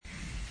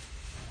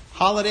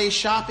Holiday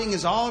shopping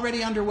is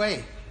already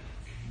underway.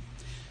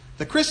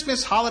 The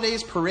Christmas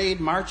Holidays Parade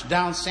marched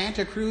down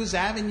Santa Cruz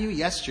Avenue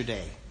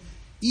yesterday,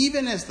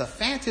 even as the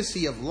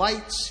Fantasy of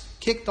Lights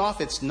kicked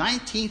off its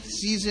 19th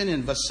season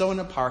in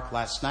Vasona Park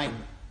last night.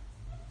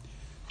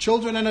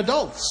 Children and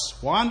adults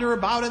wander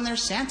about in their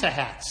Santa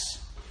hats.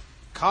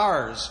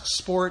 Cars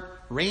sport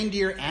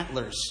reindeer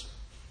antlers.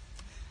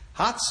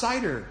 Hot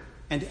cider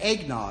and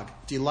eggnog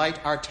delight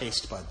our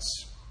taste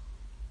buds.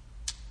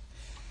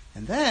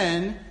 And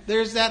then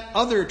there's that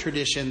other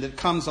tradition that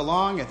comes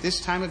along at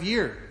this time of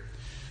year,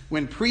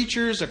 when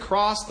preachers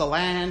across the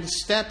land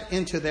step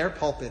into their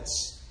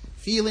pulpits,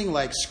 feeling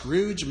like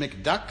Scrooge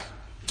McDuck,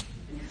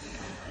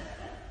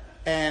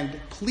 and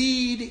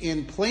plead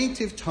in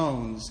plaintive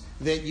tones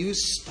that you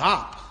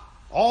stop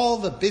all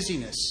the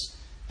busyness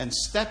and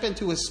step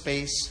into a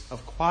space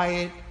of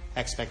quiet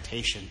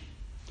expectation.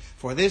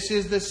 For this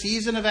is the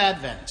season of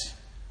Advent,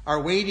 our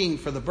waiting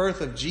for the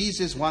birth of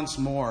Jesus once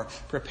more,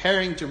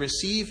 preparing to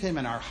receive him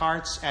in our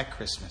hearts at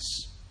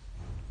Christmas.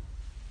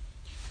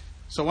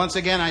 So once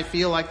again, I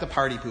feel like the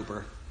party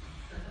pooper,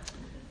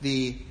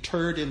 the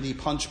turd in the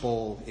punch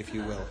bowl, if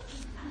you will.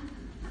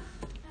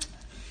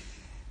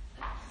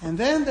 And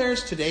then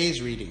there's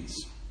today's readings.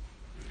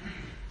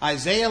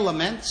 Isaiah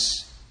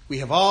laments, "We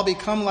have all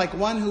become like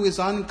one who is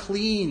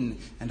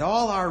unclean, and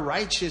all our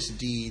righteous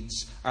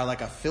deeds are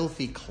like a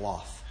filthy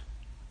cloth."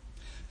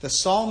 The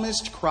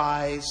psalmist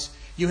cries,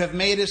 "You have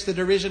made us the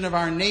derision of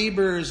our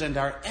neighbors, and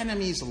our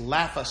enemies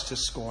laugh us to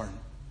scorn."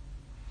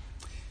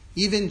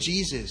 Even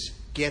Jesus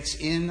gets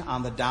in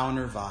on the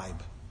downer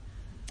vibe.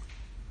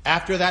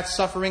 After that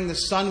suffering, the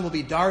sun will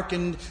be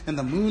darkened, and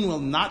the moon will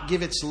not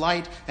give its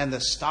light, and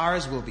the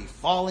stars will be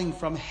falling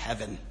from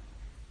heaven.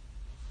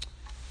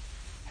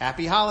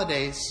 Happy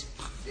holidays.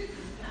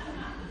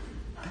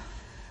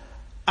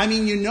 I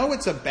mean, you know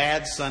it's a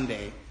bad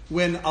Sunday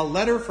when a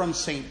letter from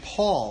St.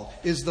 Paul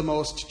is the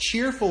most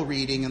cheerful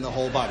reading in the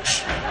whole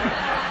bunch.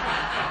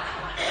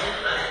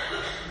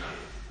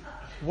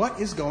 What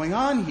is going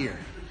on here?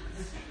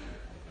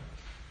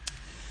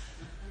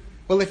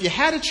 Well, if you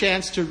had a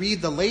chance to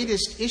read the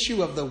latest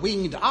issue of the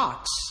Winged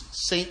Ox,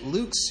 St.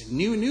 Luke's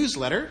new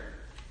newsletter,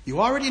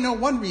 you already know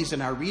one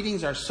reason our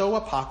readings are so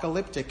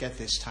apocalyptic at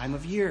this time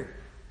of year.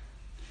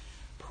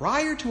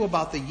 Prior to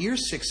about the year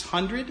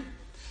 600,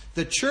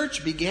 the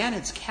church began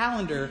its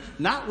calendar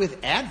not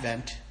with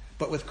Advent,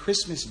 but with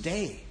Christmas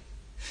Day.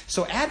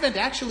 So Advent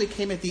actually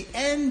came at the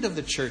end of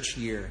the church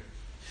year,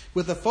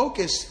 with a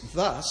focus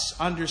thus,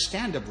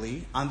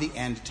 understandably, on the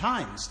end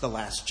times, the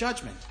Last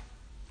Judgment.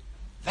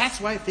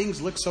 That's why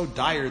things look so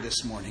dire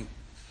this morning.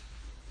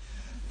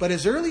 But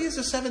as early as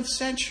the 7th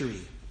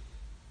century,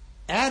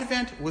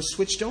 Advent was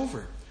switched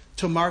over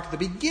to mark the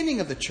beginning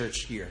of the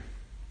church year.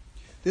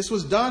 This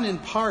was done in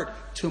part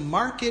to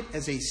mark it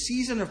as a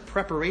season of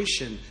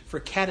preparation for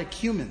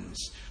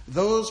catechumens,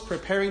 those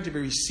preparing to be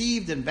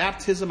received in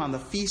baptism on the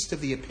Feast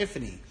of the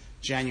Epiphany,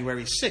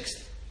 January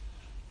 6th.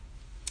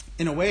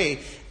 In a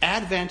way,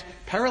 Advent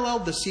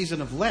paralleled the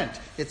season of Lent,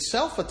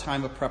 itself a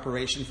time of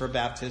preparation for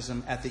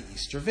baptism at the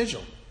Easter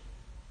Vigil.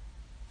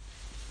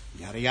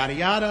 Yada, yada,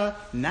 yada.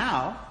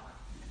 Now,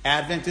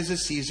 Advent is a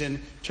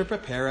season to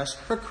prepare us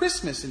for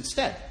Christmas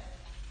instead,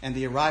 and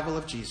the arrival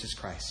of Jesus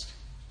Christ.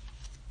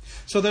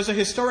 So there's a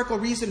historical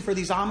reason for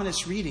these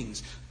ominous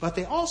readings, but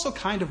they also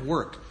kind of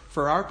work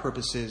for our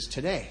purposes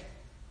today.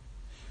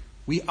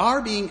 We are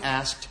being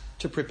asked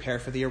to prepare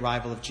for the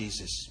arrival of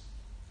Jesus.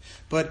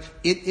 But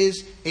it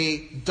is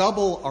a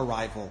double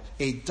arrival,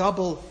 a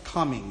double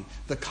coming.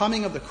 The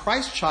coming of the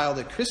Christ child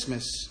at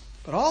Christmas,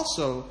 but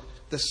also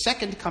the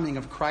second coming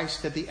of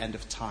Christ at the end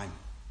of time.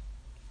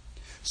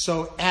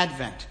 So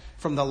Advent,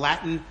 from the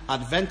Latin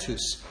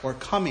adventus, or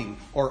coming,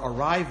 or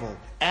arrival,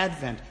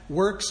 Advent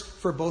works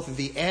for both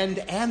the end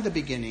and the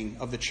beginning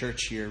of the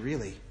church year,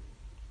 really.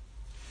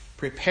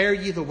 Prepare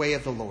ye the way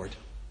of the Lord.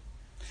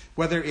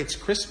 Whether it's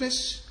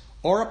Christmas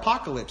or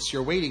apocalypse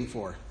you're waiting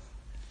for,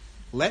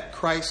 let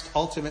Christ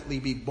ultimately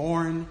be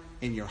born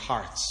in your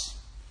hearts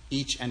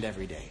each and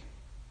every day.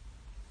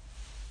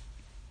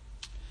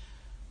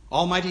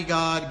 Almighty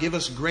God, give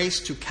us grace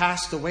to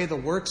cast away the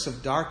works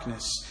of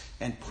darkness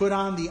and put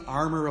on the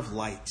armor of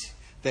light,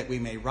 that we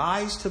may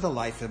rise to the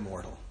life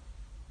immortal.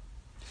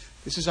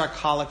 This is our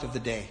collect of the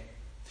day.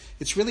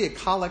 It's really a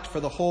collect for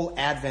the whole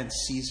Advent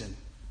season,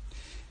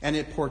 and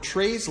it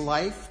portrays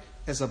life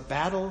as a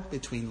battle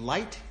between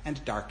light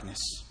and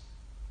darkness.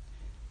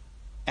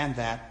 And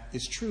that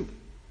is true.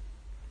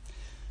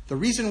 The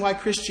reason why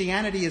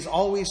Christianity is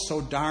always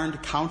so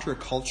darned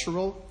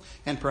countercultural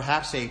and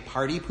perhaps a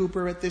party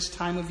pooper at this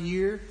time of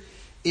year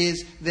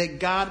is that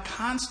God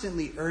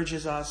constantly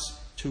urges us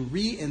to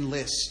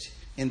re-enlist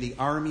in the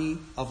army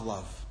of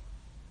love,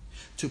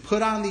 to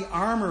put on the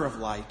armor of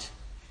light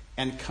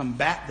and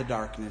combat the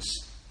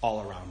darkness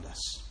all around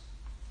us.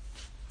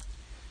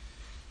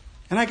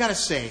 And I gotta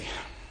say,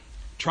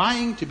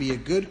 trying to be a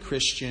good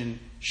Christian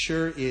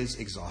sure is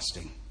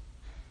exhausting.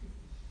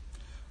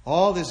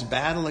 All this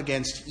battle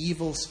against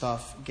evil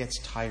stuff gets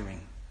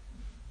tiring.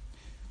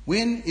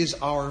 When is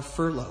our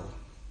furlough?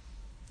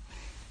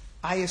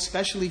 I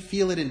especially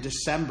feel it in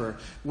December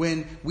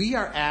when we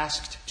are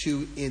asked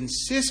to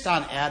insist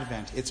on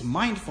Advent, its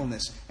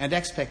mindfulness and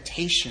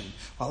expectation,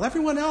 while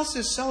everyone else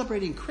is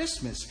celebrating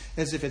Christmas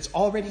as if it's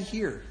already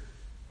here.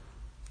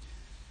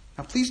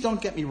 Now, please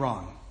don't get me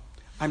wrong.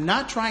 I'm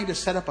not trying to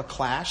set up a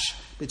clash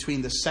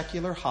between the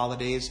secular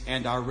holidays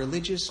and our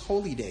religious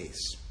holy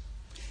days.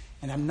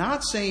 And I'm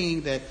not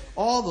saying that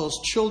all those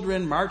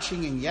children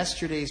marching in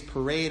yesterday's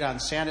parade on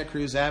Santa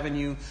Cruz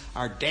Avenue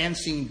are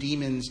dancing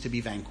demons to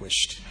be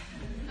vanquished.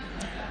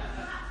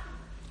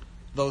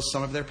 Though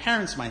some of their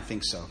parents might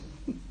think so.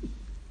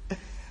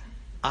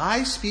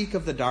 I speak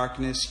of the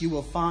darkness you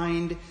will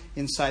find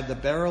inside the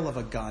barrel of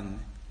a gun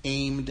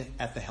aimed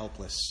at the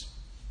helpless.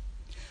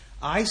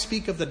 I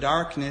speak of the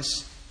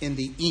darkness in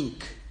the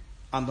ink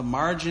on the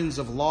margins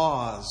of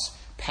laws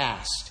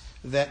passed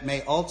that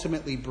may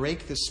ultimately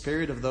break the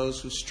spirit of those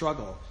who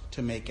struggle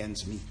to make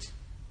ends meet.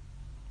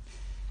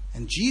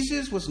 And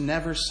Jesus was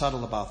never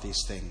subtle about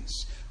these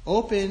things.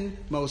 Open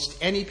most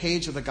any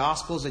page of the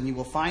Gospels and you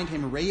will find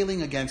him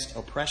railing against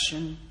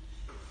oppression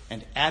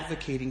and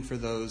advocating for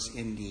those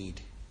in need.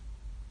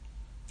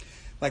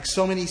 Like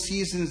so many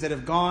seasons that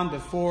have gone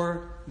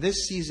before,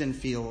 this season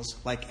feels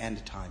like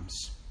end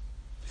times.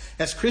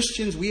 As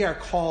Christians, we are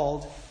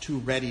called to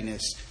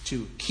readiness,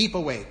 to keep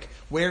awake,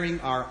 wearing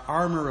our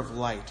armor of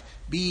light,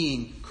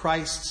 being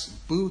Christ's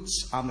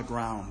boots on the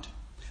ground,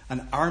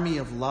 an army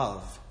of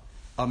love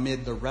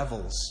amid the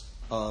revels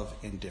of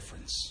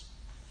indifference.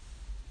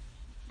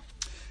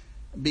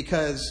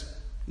 Because,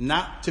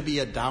 not to be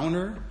a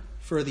downer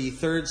for the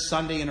third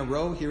Sunday in a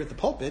row here at the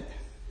pulpit,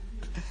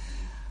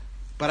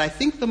 but I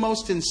think the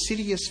most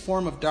insidious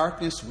form of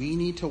darkness we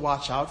need to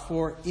watch out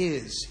for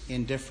is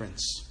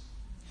indifference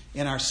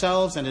in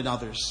ourselves and in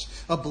others,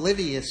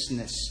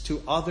 obliviousness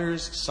to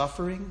others'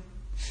 suffering,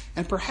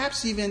 and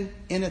perhaps even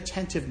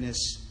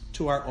inattentiveness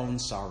to our own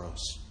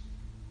sorrows.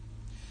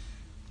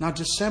 Now,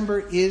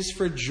 December is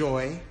for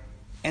joy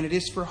and it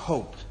is for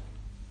hope,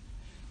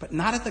 but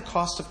not at the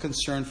cost of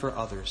concern for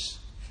others,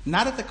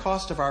 not at the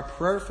cost of our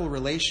prayerful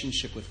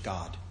relationship with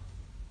God.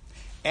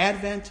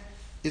 Advent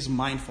is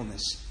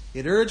mindfulness.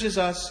 It urges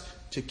us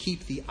to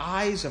keep the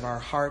eyes of our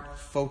heart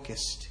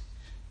focused,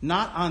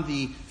 not on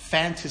the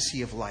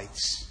fantasy of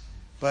lights,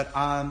 but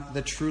on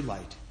the true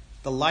light,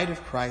 the light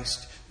of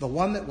Christ, the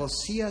one that will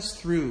see us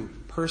through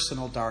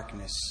personal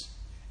darkness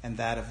and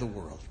that of the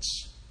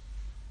world's.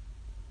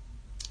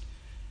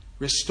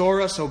 Restore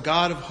us, O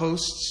God of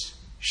hosts.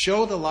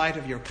 Show the light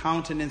of your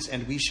countenance,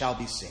 and we shall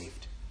be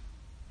saved.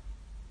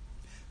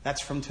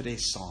 That's from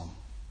today's psalm.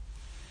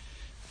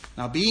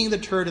 Now, being the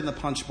turd in the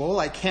punch bowl,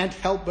 I can't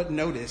help but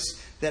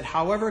notice that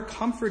however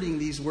comforting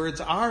these words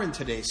are in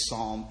today's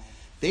psalm,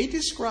 they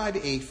describe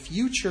a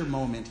future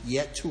moment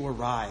yet to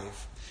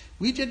arrive.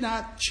 We did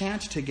not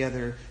chant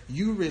together,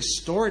 "You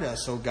restored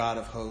us, O God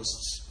of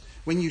hosts.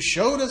 When you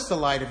showed us the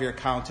light of your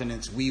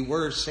countenance, we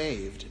were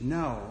saved."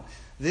 No,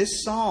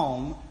 this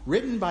psalm,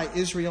 written by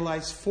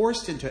Israelites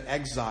forced into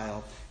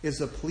exile,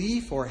 is a plea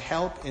for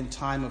help in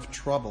time of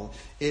trouble.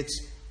 It's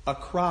a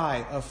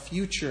cry of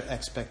future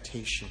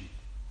expectation.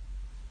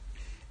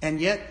 And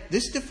yet,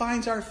 this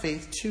defines our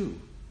faith too.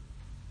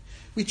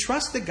 We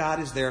trust that God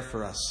is there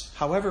for us,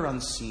 however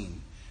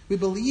unseen. We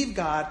believe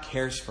God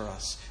cares for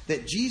us,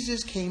 that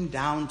Jesus came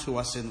down to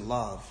us in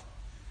love.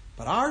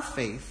 But our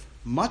faith,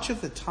 much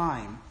of the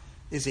time,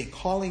 is a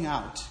calling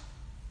out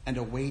and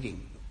a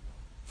waiting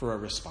for a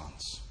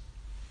response.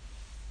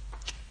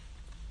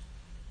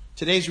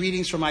 Today's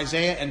readings from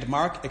Isaiah and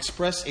Mark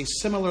express a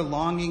similar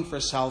longing for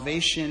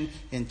salvation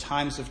in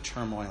times of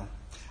turmoil.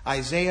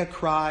 Isaiah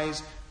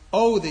cries,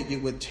 "Oh, that you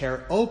would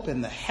tear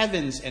open the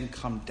heavens and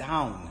come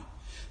down,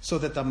 so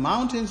that the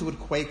mountains would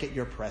quake at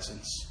your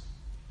presence."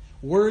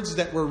 Words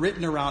that were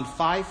written around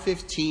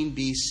 515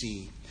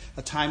 BC,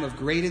 a time of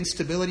great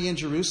instability in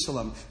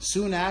Jerusalem,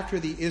 soon after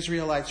the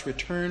Israelites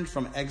returned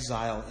from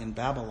exile in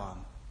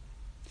Babylon.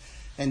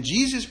 And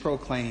Jesus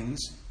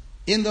proclaims,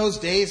 "In those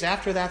days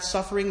after that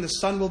suffering, the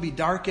sun will be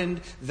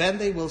darkened. Then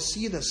they will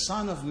see the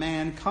Son of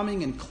Man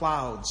coming in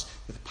clouds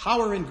with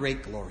power and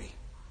great glory."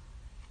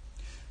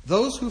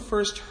 Those who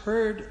first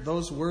heard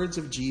those words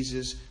of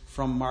Jesus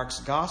from Mark's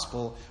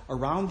Gospel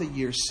around the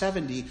year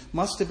 70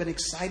 must have been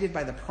excited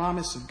by the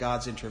promise of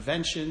God's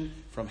intervention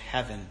from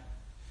heaven.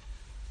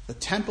 The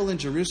temple in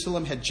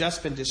Jerusalem had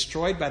just been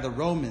destroyed by the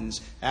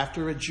Romans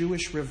after a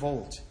Jewish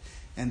revolt,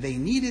 and they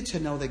needed to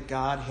know that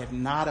God had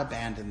not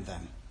abandoned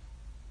them.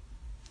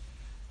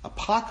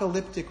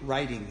 Apocalyptic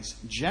writings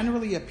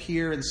generally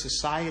appear in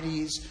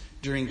societies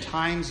during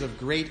times of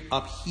great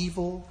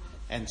upheaval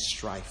and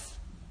strife.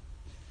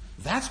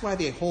 That's why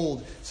they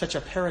hold such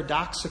a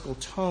paradoxical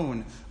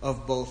tone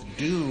of both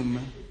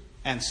doom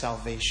and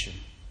salvation,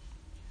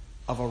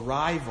 of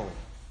arrival,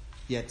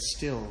 yet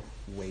still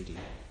waiting.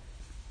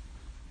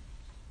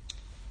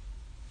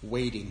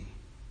 Waiting.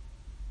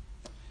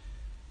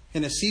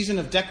 In a season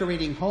of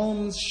decorating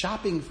homes,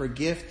 shopping for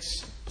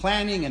gifts,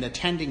 planning and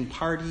attending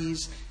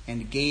parties,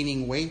 and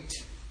gaining weight,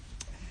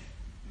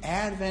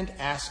 Advent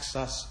asks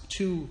us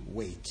to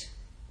wait,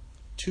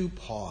 to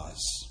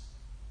pause.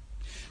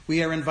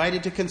 We are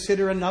invited to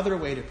consider another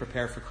way to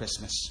prepare for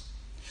Christmas,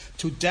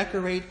 to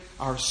decorate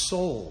our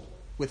soul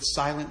with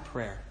silent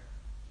prayer,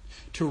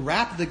 to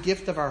wrap the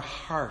gift of our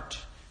heart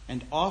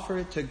and offer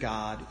it to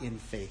God in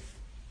faith,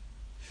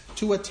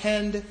 to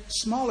attend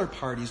smaller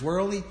parties where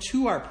only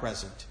two are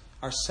present,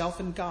 ourself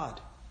and God,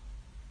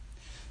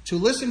 to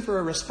listen for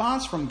a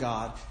response from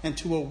God and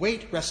to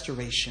await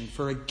restoration,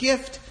 for a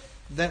gift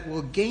that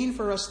will gain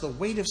for us the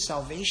weight of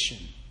salvation.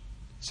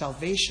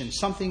 Salvation,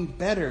 something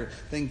better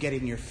than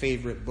getting your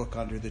favorite book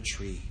under the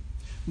tree,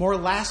 more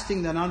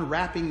lasting than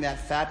unwrapping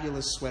that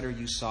fabulous sweater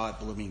you saw at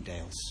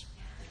Bloomingdale's.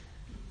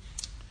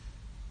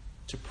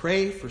 To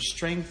pray for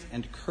strength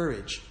and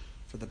courage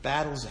for the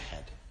battles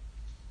ahead.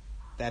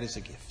 That is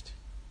a gift.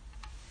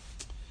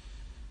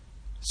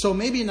 So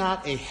maybe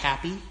not a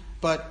happy,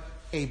 but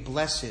a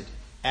blessed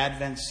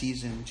Advent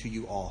season to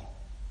you all.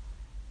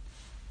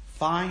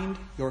 Find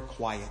your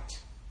quiet.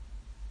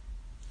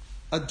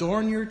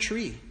 Adorn your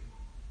tree.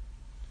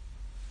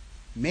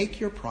 Make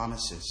your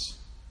promises.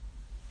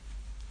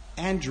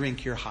 And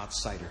drink your hot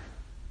cider.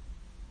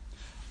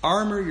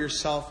 Armor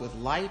yourself with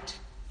light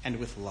and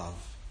with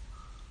love.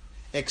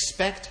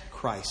 Expect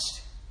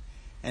Christ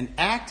and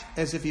act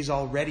as if he's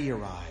already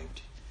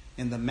arrived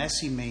in the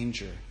messy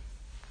manger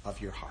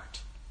of your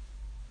heart.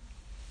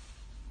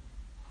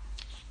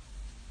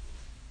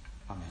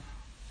 Amen.